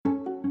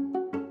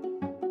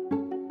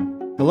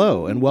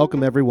Hello, and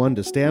welcome everyone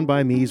to Stand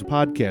By Me's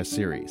podcast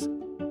series.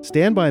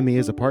 Stand By Me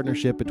is a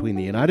partnership between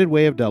the United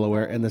Way of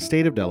Delaware and the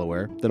state of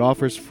Delaware that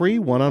offers free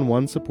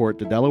one-on-one support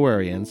to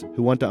Delawareans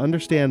who want to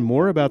understand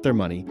more about their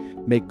money,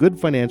 make good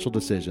financial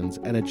decisions,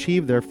 and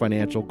achieve their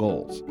financial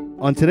goals.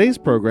 On today's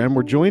program,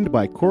 we're joined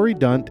by Corey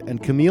Dunt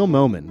and Camille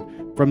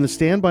Moman from the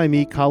Stand By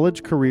Me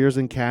College Careers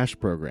and Cash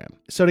program.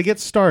 So to get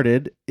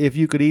started, if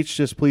you could each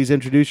just please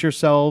introduce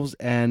yourselves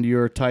and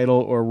your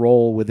title or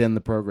role within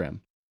the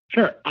program.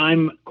 Sure.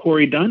 I'm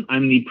Corey Dunt.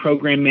 I'm the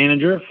program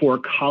manager for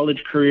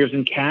College Careers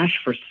and Cash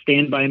for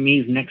Stand By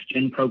Me's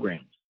NexGen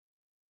programs.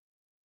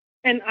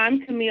 And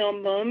I'm Camille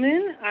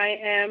Moman. I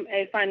am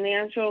a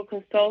financial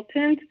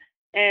consultant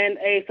and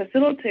a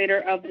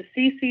facilitator of the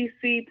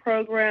CCC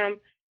program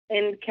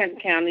in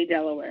Kent County,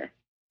 Delaware.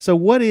 So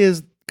what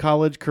is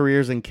College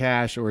Careers and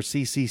Cash, or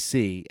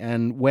CCC,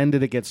 and when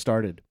did it get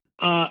started?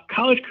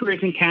 College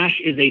Careers and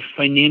Cash is a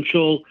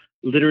financial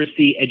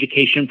literacy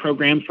education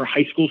program for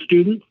high school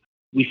students.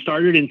 We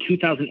started in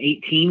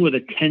 2018 with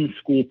a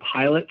 10-school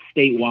pilot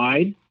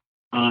statewide,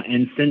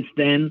 and since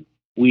then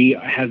we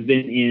have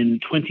been in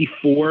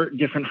 24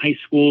 different high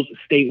schools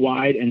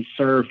statewide and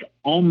served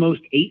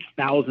almost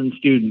 8,000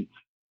 students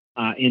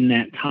in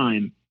that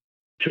time.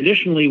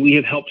 Traditionally, we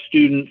have helped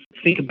students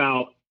think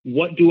about,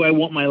 what do I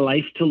want my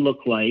life to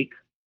look like?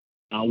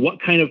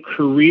 What kind of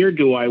career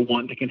do I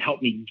want that can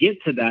help me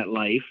get to that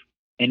life?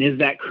 And is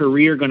that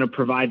career going to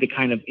provide the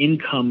kind of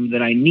income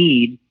that I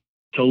need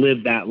to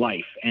live that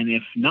life? And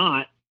if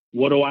not,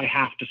 what do I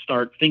have to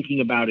start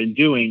thinking about and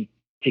doing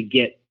to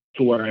get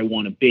to where I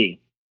want to be?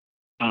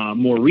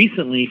 More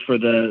recently, for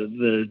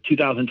the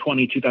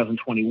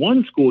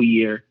 2020-2021 school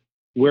year,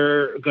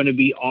 we're going to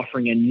be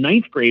offering a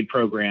 9th grade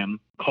program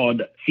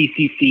called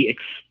CCC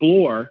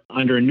Explore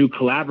under a new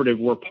collaborative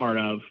we're part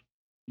of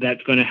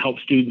that's going to help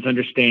students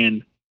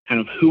understand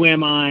kind of, who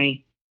am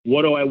I?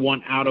 What do I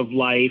want out of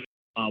life?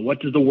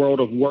 What does the world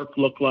of work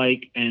look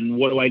like, and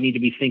what do I need to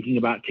be thinking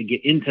about to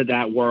get into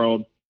that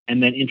world,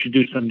 and then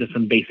introduce them to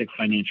some basic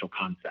financial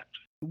concepts.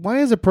 Why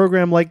is a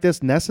program like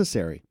this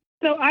necessary?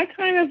 So I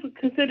kind of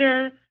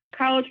consider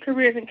College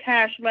Careers and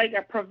Cash like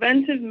a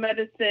preventive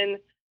medicine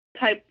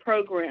type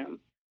program.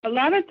 A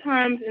lot of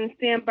times in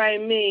Stand By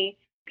Me,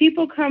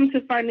 people come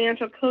to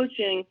financial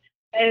coaching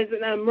as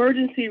an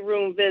emergency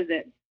room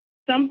visit.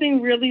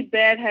 Something really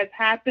bad has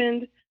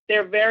happened.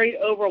 They're very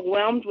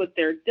overwhelmed with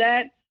their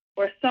debt,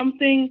 or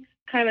something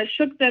kind of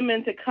shook them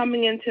into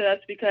coming into us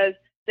because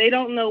they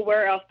don't know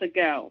where else to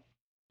go.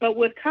 But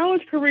with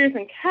College Careers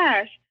and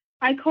Cash,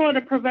 I call it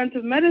a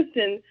preventive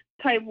medicine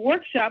type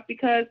workshop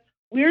because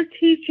we're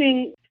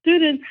teaching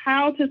students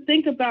how to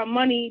think about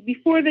money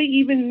before they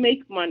even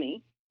make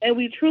money. And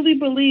we truly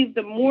believe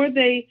the more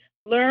they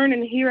learn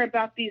and hear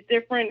about these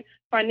different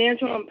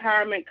financial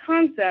empowerment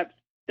concepts,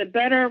 the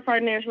better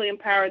financially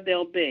empowered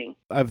they'll be.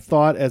 I've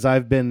thought, as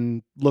I've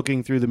been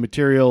looking through the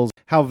materials,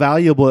 how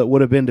valuable it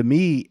would have been to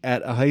me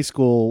at a high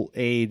school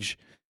age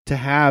to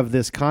have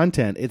this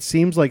content. It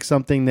seems like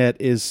something that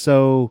is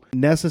so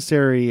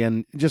necessary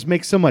and just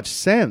makes so much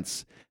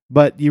sense,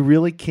 but you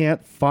really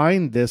can't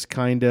find this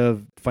kind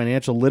of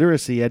financial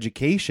literacy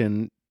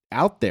education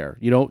out there.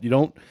 You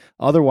don't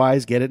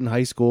otherwise get it in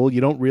high school.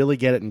 You don't really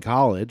get it in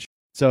college.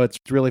 So it's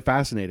really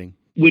fascinating.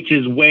 Which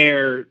is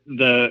where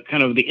the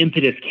kind of the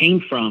impetus came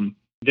from.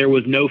 There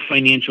was no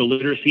financial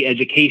literacy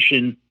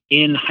education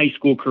in high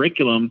school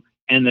curriculum,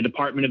 and the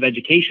Department of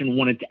Education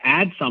wanted to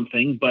add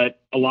something, but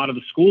a lot of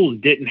the schools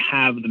didn't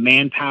have the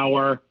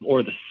manpower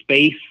or the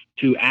space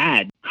to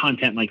add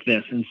content like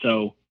this. And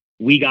so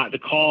we got the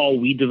call,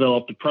 we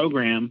developed the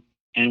program,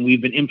 and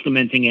we've been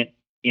implementing it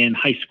in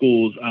high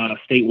schools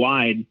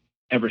statewide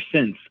ever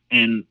since.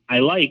 And I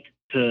like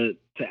to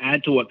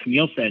add to what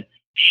Camille said.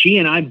 She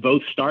and I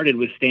both started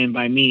with Stand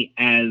By Me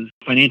as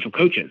financial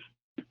coaches.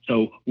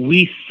 So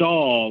we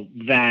saw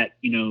that,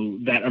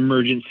 that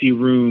emergency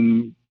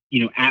room,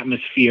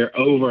 atmosphere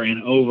over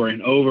and over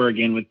and over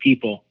again with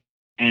people.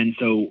 And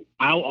so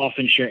I'll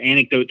often share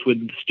anecdotes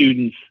with the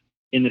students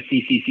in the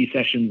CCC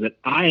sessions that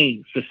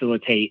I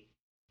facilitate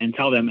and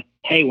tell them,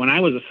 hey, when I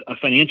was a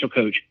financial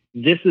coach,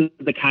 this is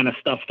the kind of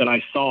stuff that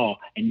I saw,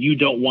 and you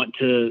don't want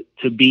to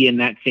be in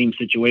that same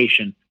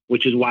situation,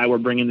 which is why we're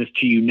bringing this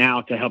to you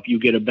now to help you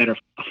get a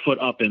foot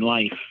up in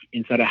life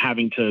instead of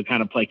having to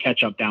kind of play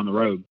catch up down the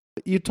road.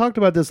 You talked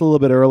about this a little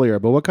bit earlier,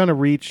 but what kind of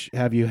reach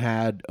have you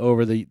had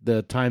over the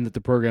time that the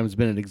program's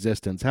been in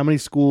existence? How many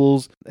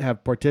schools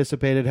have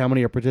participated? How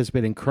many are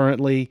participating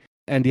currently?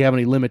 And do you have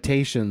any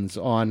limitations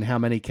on how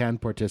many can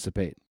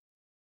participate?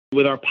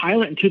 With our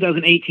pilot in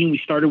 2018, we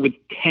started with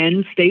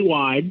 10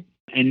 statewide,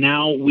 and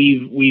now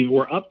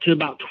we're up to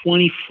about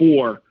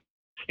 24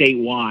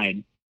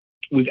 statewide.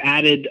 We've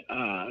added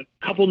a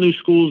couple new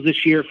schools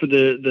this year for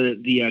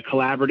the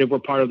collaborative. We're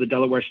part of the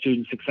Delaware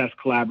Student Success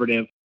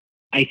Collaborative.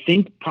 I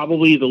think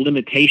probably the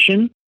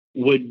limitation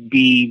would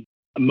be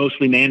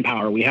mostly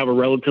manpower. We have a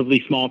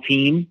relatively small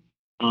team,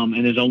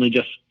 and there's only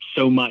just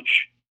so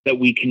much that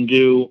we can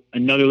do.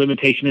 Another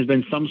limitation has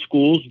been some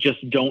schools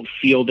just don't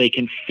feel they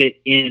can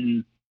fit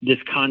in this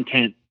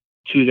content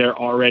to their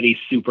already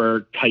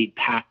super tight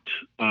packed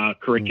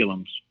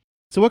curriculums.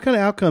 So what kind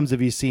of outcomes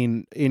have you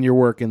seen in your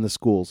work in the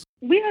schools?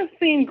 We have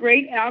seen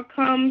great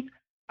outcomes.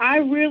 I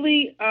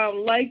really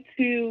like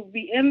to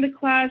be in the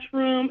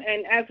classroom,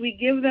 and as we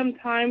give them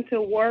time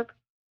to work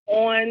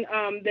on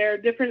their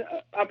different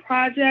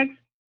projects,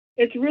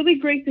 it's really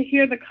great to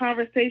hear the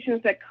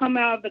conversations that come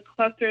out of the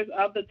clusters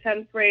of the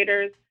 10th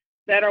graders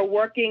that are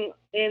working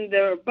in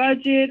their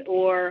budget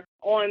or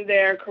on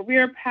their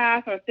career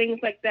path or things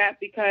like that,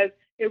 because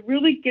it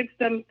really gets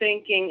them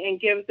thinking and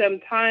gives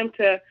them time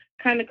to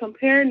kind of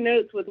compare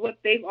notes with what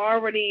they've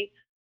already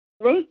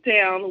wrote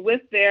down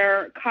with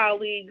their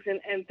colleagues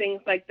and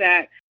things like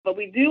that. But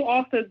we do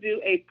also do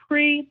a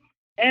pre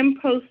and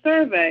post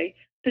survey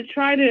to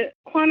try to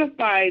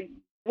quantify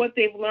what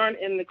they've learned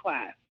in the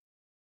class.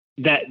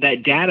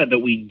 That data that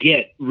we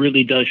get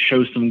really does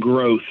show some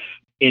growth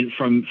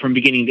from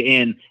beginning to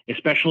end,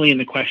 especially in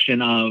the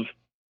question of,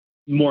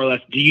 more or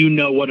less, do you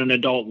know what an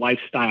adult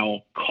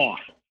lifestyle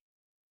costs?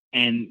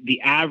 And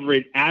the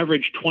average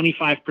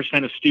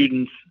 25% of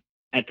students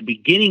at the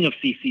beginning of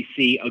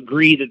CCC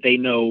agree that they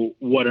know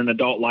what an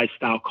adult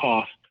lifestyle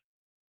costs.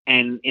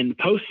 And in the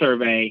post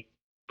survey,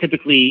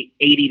 typically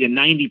 80 to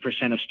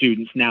 90% of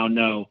students now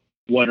know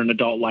what an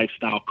adult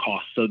lifestyle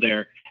costs. So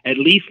they're at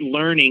least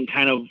learning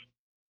kind of,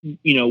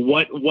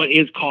 what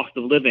is cost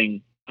of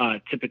living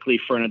typically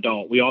for an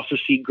adult. We also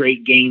see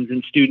great gains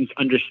in students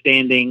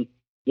understanding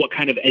what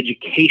kind of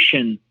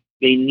education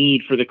they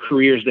need for the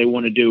careers they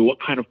want to do, what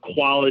kind of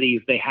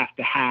qualities they have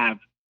to have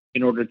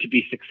in order to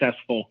be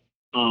successful.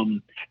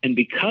 And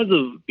because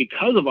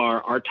of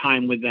our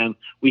time with them,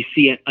 we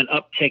see an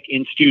uptick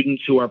in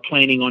students who are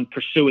planning on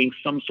pursuing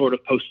some sort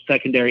of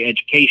post-secondary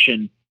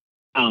education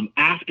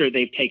after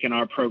they've taken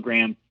our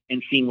program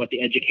and seen what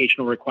the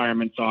educational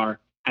requirements are,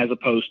 as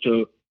opposed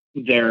to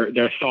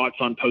their thoughts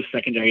on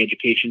post-secondary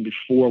education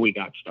before we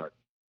got started.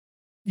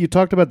 You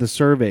talked about the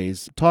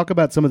surveys. Talk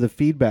about some of the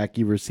feedback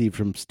you received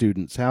from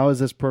students. How has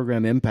this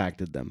program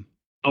impacted them?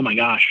 Oh my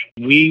gosh,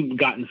 we've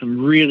gotten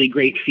some really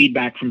great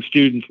feedback from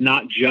students,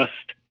 not just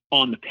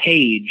on the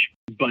page,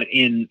 but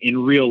in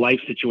real life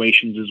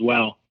situations as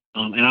well.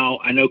 And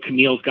I know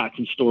Camille's got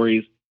some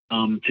stories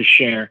to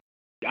share.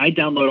 I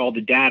download all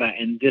the data,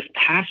 and this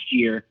past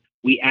year,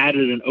 we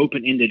added an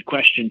open-ended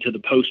question to the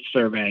post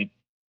survey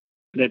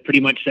that pretty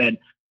much said,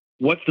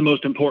 what's the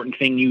most important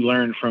thing you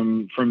learned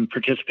from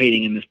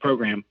participating in this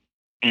program?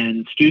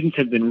 And students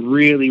have been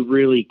really,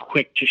 really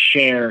quick to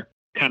share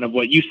kind of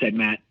what you said,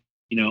 Matt.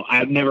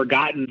 I've never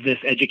gotten this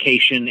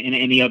education in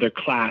any other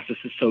class. This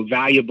is so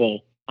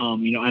valuable.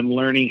 I'm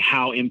learning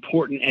how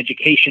important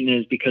education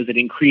is because it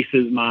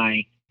increases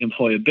my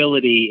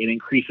employability. It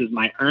increases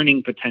my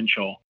earning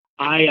potential.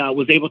 I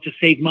was able to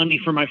save money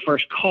for my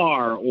first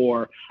car,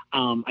 or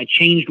I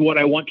changed what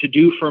I want to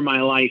do for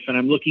my life, and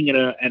I'm looking at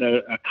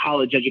a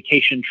college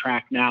education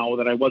track now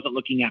that I wasn't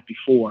looking at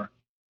before.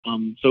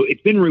 So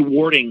it's been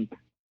rewarding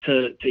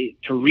to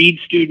read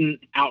student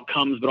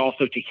outcomes, but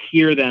also to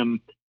hear them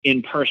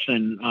in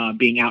person,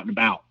 being out and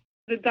about.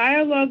 The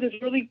dialogue is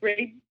really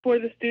great for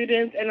the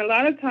students, and a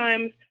lot of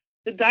times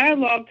the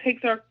dialogue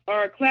takes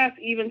our class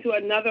even to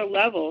another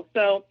level.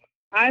 So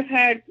I've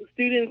had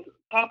students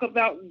talk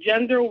about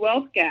gender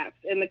wealth gaps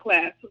in the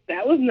class.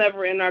 That was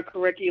never in our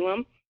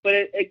curriculum, but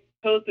it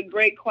posed a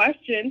great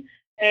question,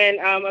 and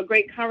a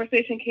great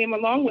conversation came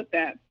along with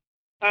that.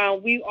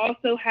 We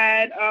also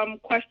had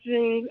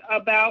questions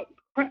about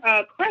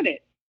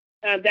credit.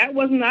 That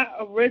was not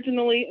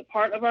originally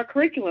part of our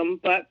curriculum,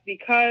 but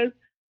because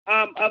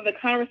of the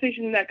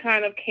conversation that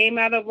kind of came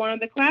out of one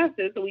of the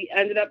classes, we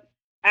ended up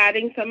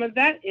adding some of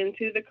that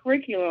into the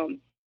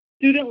curriculum.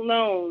 Student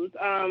loans,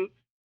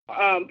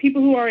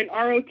 people who are in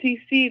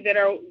ROTC that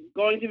are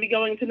going to be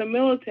going to the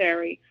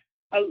military.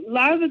 A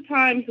lot of the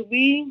times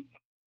we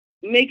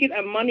make it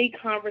a money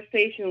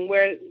conversation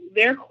where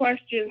their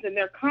questions and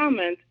their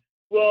comments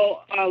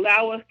will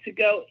allow us to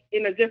go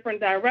in a different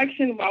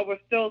direction while we're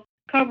still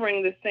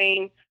covering the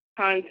same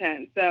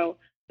content. So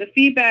the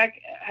feedback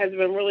has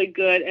been really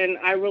good, and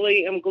I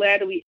really am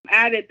glad that we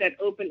added that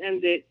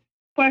open-ended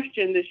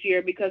question this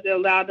year because it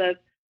allowed us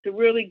to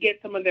really get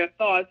some of their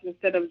thoughts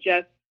instead of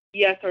just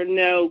yes or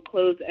no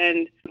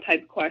closed-end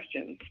type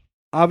questions.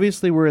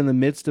 Obviously, we're in the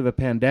midst of a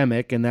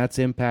pandemic, and that's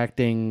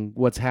impacting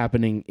what's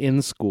happening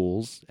in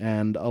schools,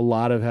 and a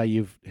lot of how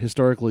you've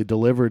historically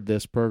delivered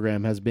this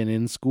program has been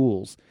in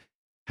schools.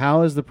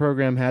 How has the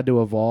program had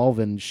to evolve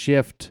and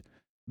shift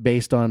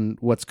based on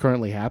what's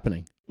currently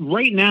happening?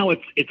 Right now,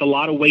 it's a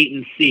lot of wait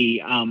and see.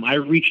 I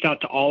reached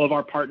out to all of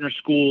our partner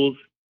schools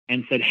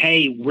and said,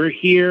 hey, we're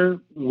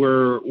here,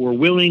 we're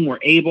willing, we're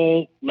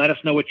able, let us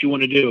know what you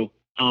want to do.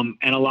 And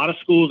a lot of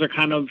schools are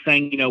kind of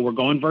saying, we're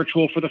going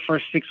virtual for the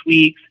first 6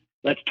 weeks.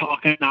 Let's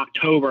talk in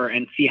October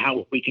and see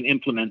how we can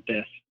implement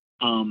this.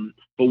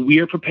 But we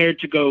are prepared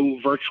to go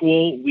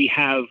virtual. We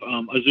have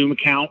a Zoom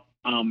account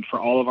for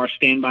all of our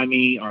Stand By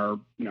Me, our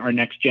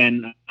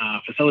NexGen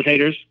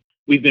facilitators.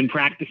 We've been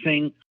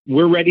practicing.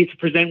 We're ready to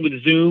present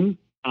with Zoom,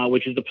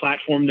 which is the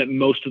platform that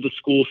most of the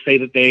schools say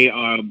that they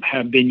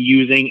have been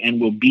using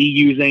and will be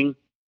using.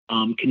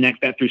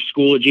 connect that through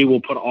Schoology.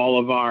 We'll put all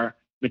of our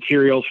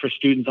materials for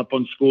students up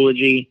on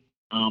Schoology.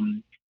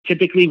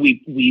 Typically,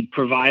 we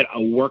provide a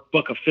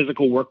workbook, a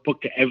physical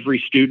workbook to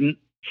every student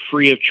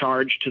free of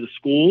charge to the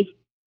schools.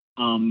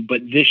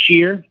 But this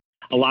year,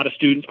 a lot of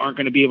students aren't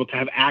going to be able to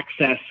have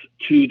access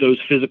to those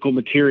physical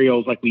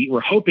materials like we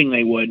were hoping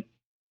they would.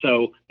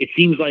 So it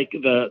seems like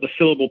the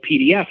fillable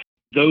PDF,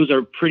 those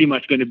are pretty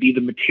much going to be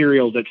the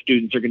materials that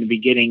students are going to be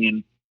getting,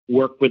 and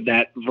work with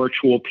that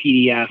virtual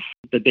PDF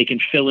that they can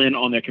fill in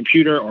on their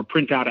computer or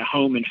print out at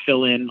home and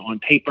fill in on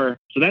paper.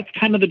 So that's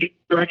kind of the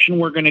direction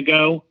we're going to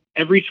go.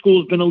 Every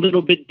school has been a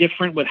little bit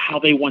different with how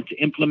they want to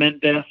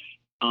implement this,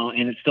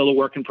 and it's still a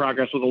work in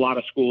progress with a lot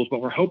of schools,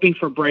 but we're hoping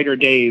for brighter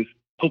days,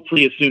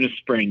 hopefully as soon as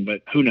spring,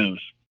 but who knows.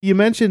 You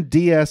mentioned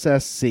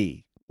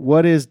DSSC.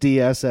 What is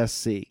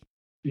DSSC?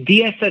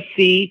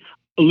 DSSC,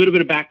 a little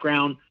bit of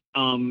background.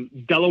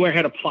 Delaware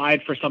had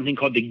applied for something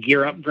called the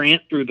Gear Up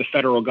grant through the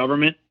federal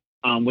government,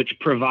 which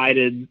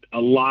provided a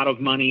lot of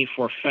money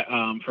for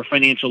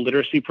financial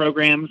literacy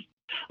programs.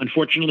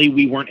 Unfortunately,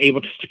 we weren't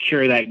able to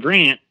secure that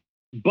grant,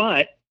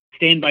 but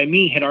Stand By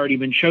Me had already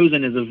been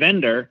chosen as a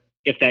vendor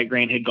if that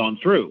grant had gone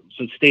through.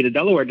 So the state of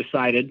Delaware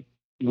decided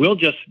we'll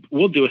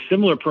do a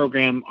similar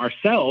program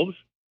ourselves,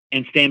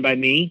 and Stand By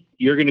Me,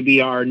 you're going to be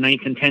our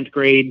 9th and 10th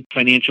grade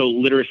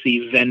financial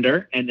literacy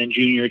vendor, and then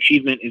junior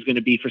achievement is going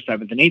to be for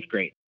 7th and 8th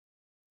grade.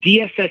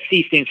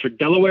 DSSC stands for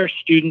Delaware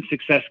Student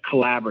Success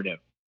Collaborative.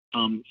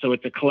 So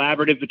it's a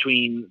collaborative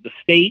between the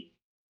state,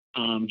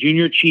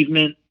 junior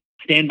achievement,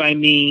 Stand By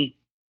Me.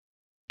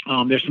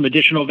 There's some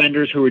additional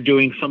vendors who are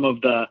doing some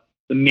of the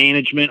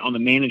management on the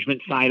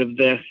management side of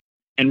this.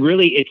 And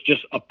really, it's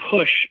just a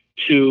push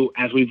to,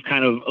 as we've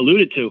kind of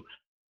alluded to,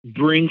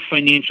 bring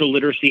financial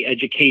literacy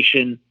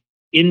education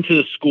into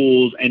the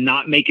schools and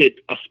not make it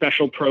a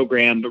special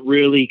program, but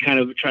really kind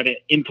of try to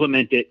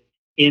implement it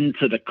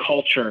into the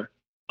culture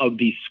of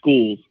these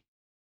schools.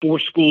 4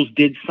 schools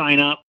did sign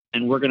up,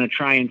 and we're going to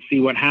try and see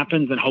what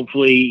happens. And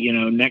hopefully,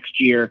 next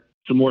year,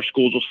 some more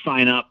schools will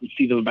sign up and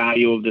see the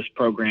value of this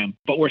program.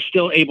 But we're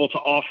still able to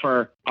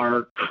offer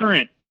our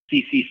current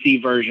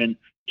CCC version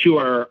to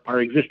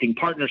our existing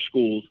partner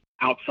schools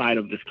outside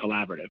of this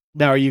collaborative.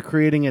 Now, are you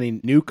creating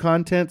any new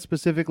content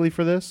specifically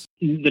for this?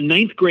 The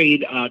 9th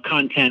grade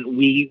content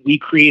we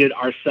created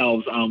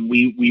ourselves.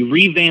 We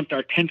revamped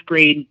our 10th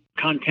grade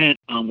content,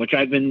 which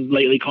I've been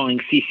lately calling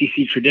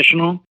CCC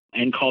Traditional,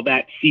 and call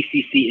that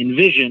CCC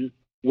Envision,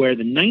 where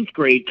the 9th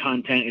grade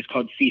content is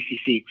called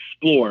CCC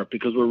Explore,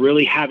 because we're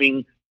really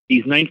having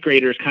these 9th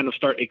graders kind of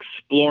start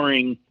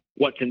exploring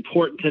what's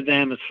important to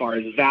them as far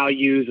as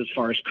values, as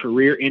far as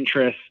career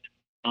interest,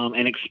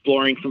 and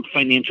exploring some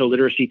financial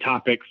literacy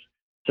topics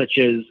such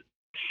as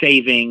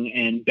saving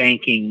and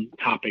banking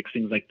topics,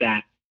 things like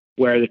that.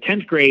 Where the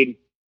 10th grade,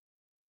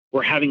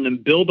 we're having them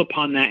build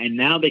upon that, and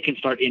now they can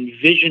start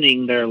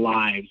envisioning their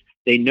lives.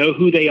 They know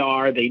who they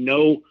are. They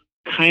know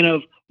kind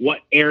of what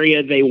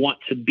area they want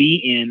to be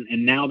in,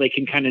 and now they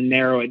can kind of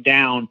narrow it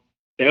down.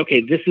 Say,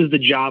 okay, this is the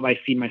job I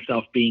see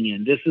myself being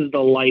in. This is the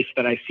life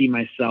that I see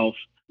myself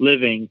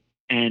living,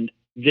 and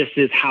this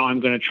is how I'm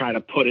going to try to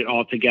put it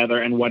all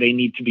together and what I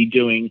need to be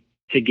doing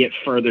to get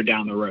further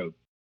down the road.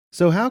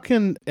 So how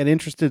can an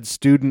interested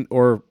student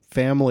or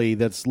family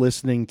that's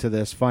listening to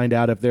this find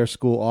out if their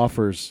school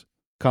offers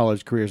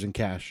college careers in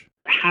cash?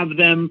 Have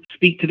them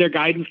speak to their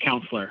guidance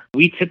counselor.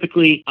 We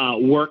typically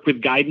work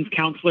with guidance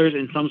counselors.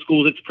 In some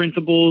schools, it's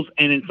principals,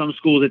 and in some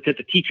schools, it's at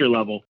the teacher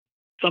level.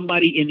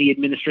 Somebody in the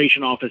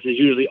administration office is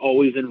usually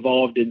always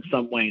involved in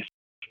some way.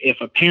 If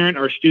a parent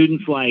or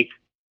student's like,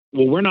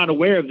 well, we're not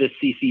aware of this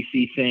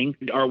CCC thing.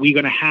 Are we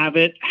going to have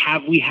it?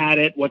 Have we had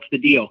it? What's the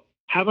deal?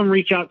 Have them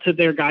reach out to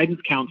their guidance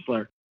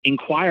counselor,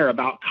 inquire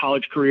about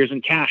college careers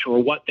in cash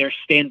or what their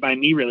Stand By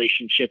Me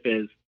relationship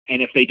is.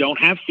 And if they don't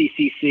have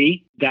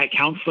CCC, that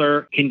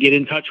counselor can get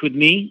in touch with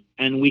me,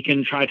 and we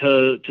can try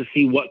to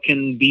see what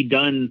can be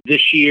done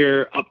this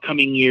year,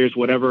 upcoming years,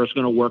 whatever is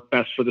going to work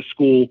best for the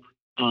school,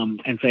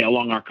 and say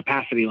along our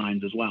capacity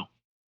lines as well.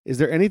 Is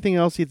there anything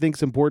else you think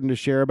is important to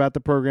share about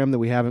the program that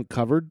we haven't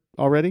covered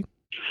already?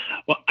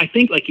 Well, I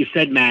think, like you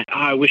said, Matt,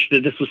 I wish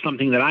that this was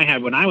something that I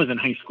had when I was in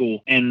high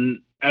school. And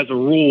as a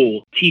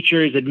rule,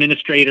 teachers,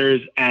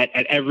 administrators at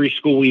every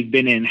school we've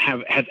been in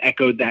have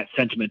echoed that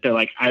sentiment. They're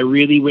like, I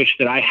really wish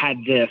that I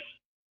had this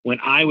when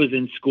I was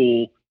in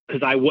school,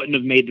 because I wouldn't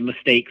have made the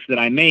mistakes that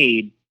I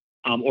made,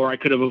 or I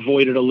could have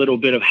avoided a little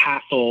bit of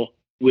hassle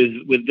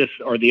with this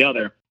or the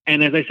other.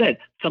 And as I said,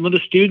 some of the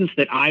students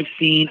that I've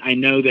seen, I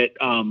know that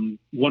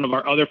one of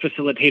our other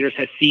facilitators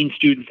has seen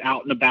students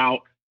out and about.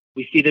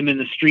 We see them in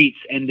the streets,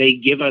 and they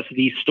give us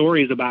these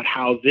stories about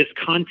how this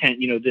content,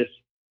 this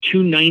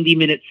 2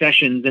 90-minute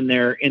sessions in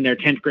their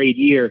 10th grade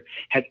year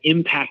have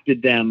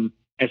impacted them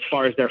as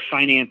far as their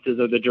finances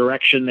or the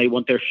direction they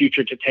want their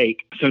future to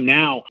take. So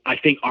now I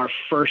think our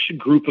first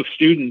group of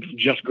students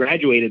just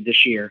graduated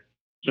this year.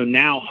 So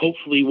now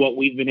hopefully what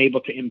we've been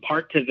able to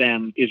impart to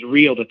them is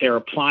real, that they're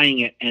applying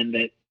it and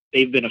that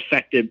they've been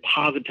affected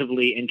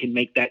positively and can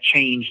make that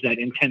change that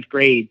in 10th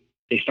grade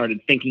they started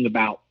thinking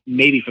about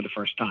maybe for the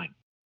first time.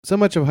 so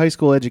much of high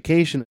school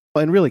education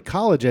and really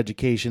college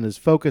education is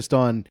focused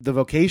on the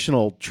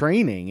vocational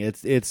training.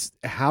 It's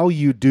how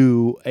you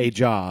do a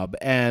job,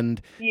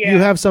 and you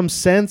have some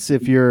sense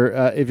if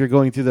you're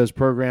going through those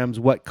programs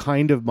what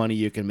kind of money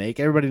you can make.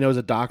 Everybody knows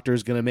a doctor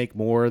is going to make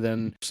more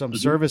than some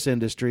service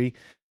industry,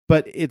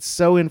 but it's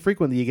so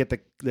infrequent that you get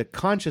the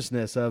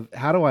consciousness of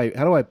how do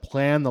I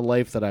plan the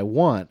life that I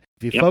want.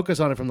 If you focus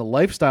on it from the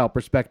lifestyle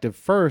perspective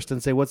first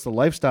and say what's the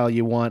lifestyle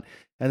you want,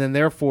 and then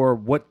therefore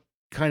what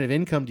kind of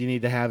income do you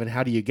need to have and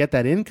how do you get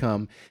that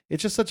income,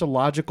 it's just such a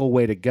logical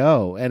way to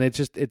go. And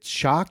it's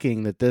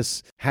shocking that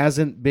this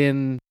hasn't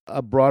been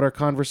a broader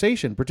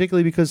conversation,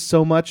 particularly because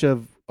so much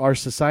of our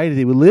society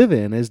that we live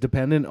in is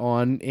dependent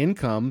on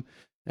income,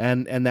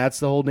 and that's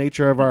the whole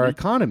nature of our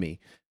economy.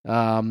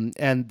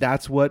 And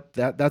that's what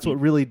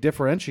really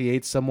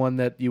differentiates someone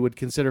that you would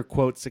consider,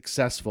 quote,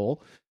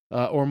 successful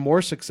or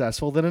more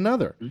successful than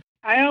another.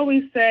 I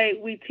always say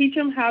we teach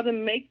them how to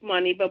make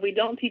money, but we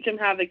don't teach them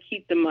how to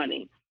keep the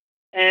money.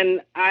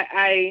 And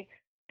I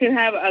can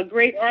have a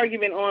great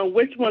argument on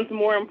which one's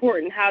more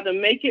important, how to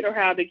make it or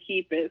how to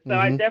keep it. So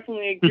I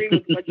definitely agree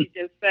with what you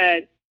just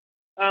said.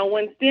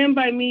 When Stand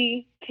By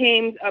Me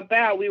came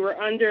about, we were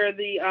under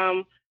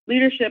the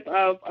leadership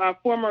of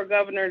former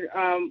Governor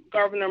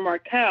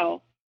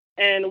Markell.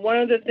 And one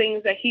of the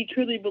things that he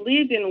truly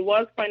believed in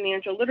was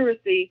financial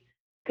literacy,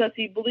 because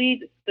he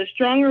believed the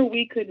stronger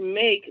we could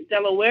make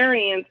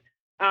Delawareans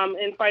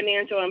in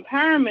financial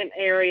empowerment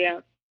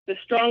area, the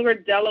stronger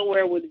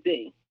Delaware would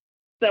be.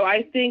 So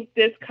I think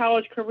this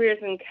College Careers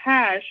in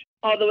Cash,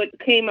 although it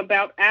came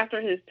about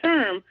after his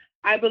term,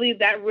 I believe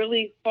that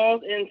really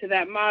falls into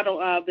that model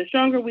of the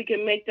stronger we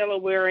can make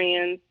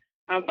Delawareans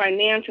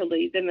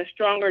financially, then the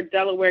stronger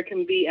Delaware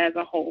can be as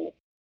a whole.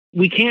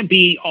 We can't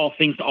be all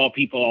things to all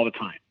people all the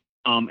time.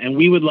 And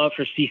we would love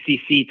for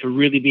CCC to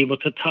really be able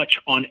to touch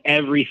on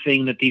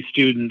everything that these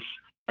students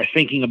are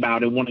thinking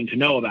about and wanting to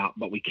know about,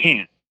 but we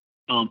can't.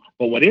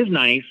 But what is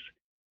nice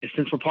is,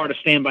 since we're part of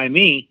Stand By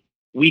Me,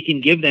 we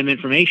can give them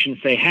information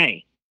and say,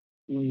 hey,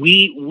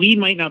 we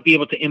might not be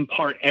able to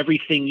impart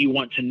everything you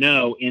want to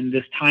know in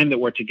this time that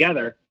we're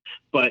together,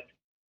 but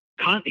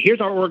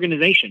here's our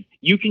organization.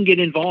 You can get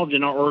involved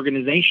in our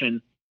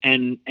organization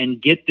and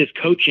get this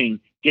coaching,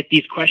 get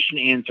these question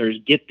answers,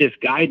 get this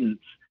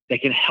guidance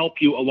that can help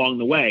you along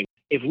the way.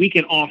 If we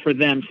can offer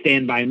them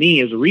Stand By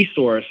Me as a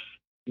resource,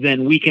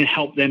 then we can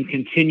help them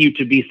continue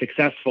to be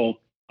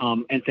successful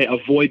and say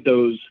avoid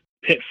those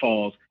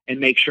pitfalls and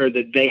make sure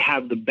that they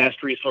have the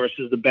best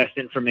resources, the best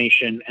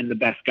information, and the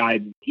best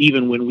guidance,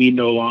 even when we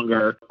no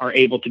longer are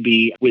able to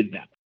be with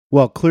them.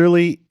 Well,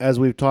 clearly, as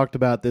we've talked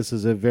about, this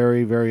is a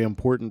very, very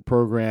important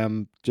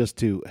program just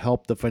to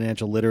help the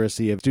financial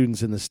literacy of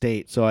students in the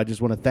state. So I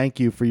just want to thank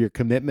you for your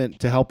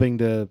commitment to helping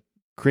to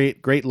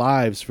create great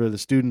lives for the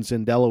students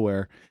in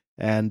Delaware.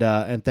 And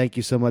thank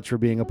you so much for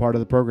being a part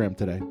of the program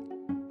today.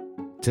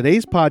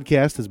 Today's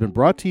podcast has been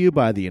brought to you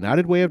by the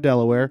United Way of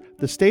Delaware,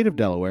 the State of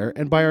Delaware,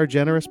 and by our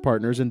generous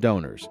partners and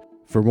donors.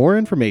 For more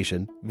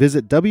information,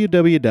 visit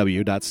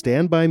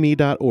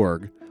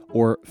www.standbyme.org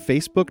or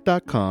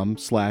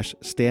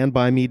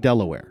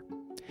facebook.com/standbymedelaware.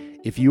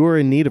 If you are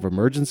in need of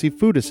emergency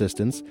food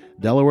assistance,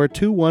 Delaware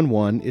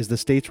 211 is the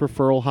state's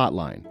referral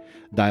hotline.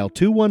 Dial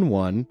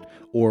 211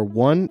 or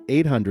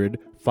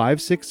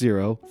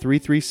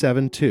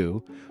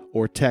 1-800-560-3372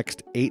 or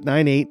text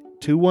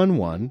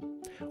 898-211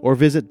 or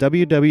visit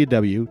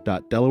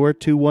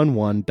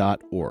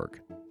www.delaware211.org.